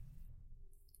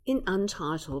In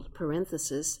Untitled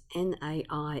 (NAIFAG),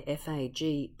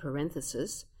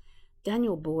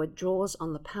 Daniel Boyd draws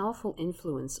on the powerful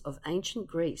influence of ancient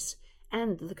Greece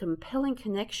and the compelling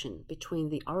connection between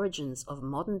the origins of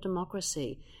modern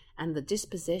democracy and the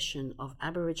dispossession of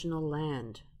Aboriginal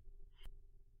land.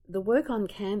 The work on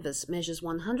canvas measures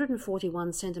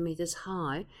 141 centimetres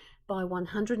high by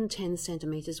 110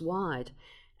 centimetres wide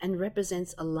and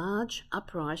represents a large,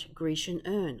 upright Grecian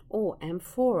urn, or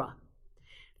amphora.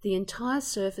 The entire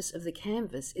surface of the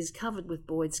canvas is covered with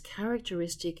Boyd's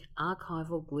characteristic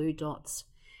archival glue dots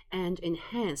and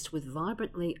enhanced with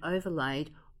vibrantly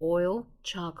overlaid oil,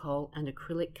 charcoal, and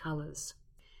acrylic colours.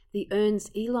 The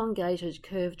urn's elongated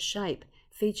curved shape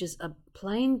features a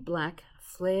plain black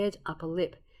flared upper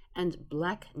lip and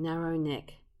black narrow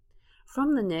neck.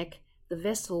 From the neck, the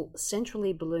vessel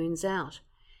centrally balloons out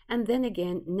and then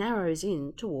again narrows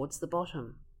in towards the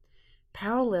bottom.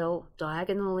 Parallel,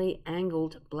 diagonally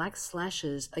angled black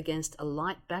slashes against a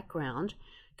light background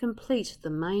complete the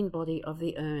main body of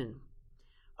the urn.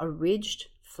 A ridged,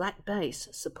 flat base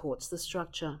supports the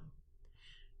structure.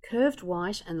 Curved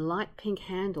white and light pink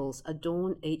handles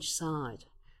adorn each side,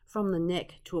 from the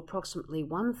neck to approximately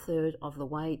 1/3 of the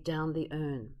way down the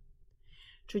urn.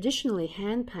 Traditionally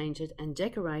hand-painted and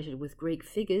decorated with Greek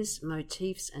figures,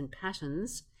 motifs, and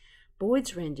patterns,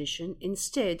 Boyd's rendition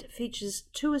instead features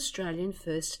 2 Australian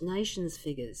First Nations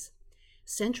figures,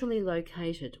 centrally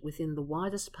located within the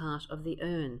widest part of the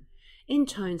urn, in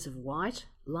tones of white,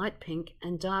 light pink,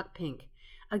 and dark pink,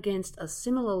 against a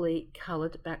similarly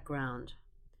coloured background.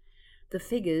 The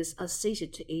figures are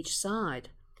seated to each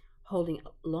side, holding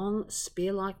long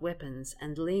spear-like weapons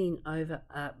and lean over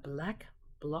a black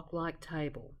block-like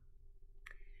table.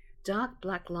 Dark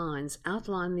black lines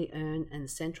outline the urn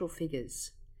and central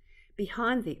figures.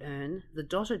 Behind the urn, the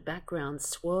dotted background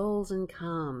swirls and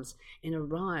calms in a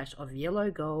riot of yellow,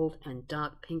 gold, and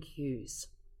dark pink hues.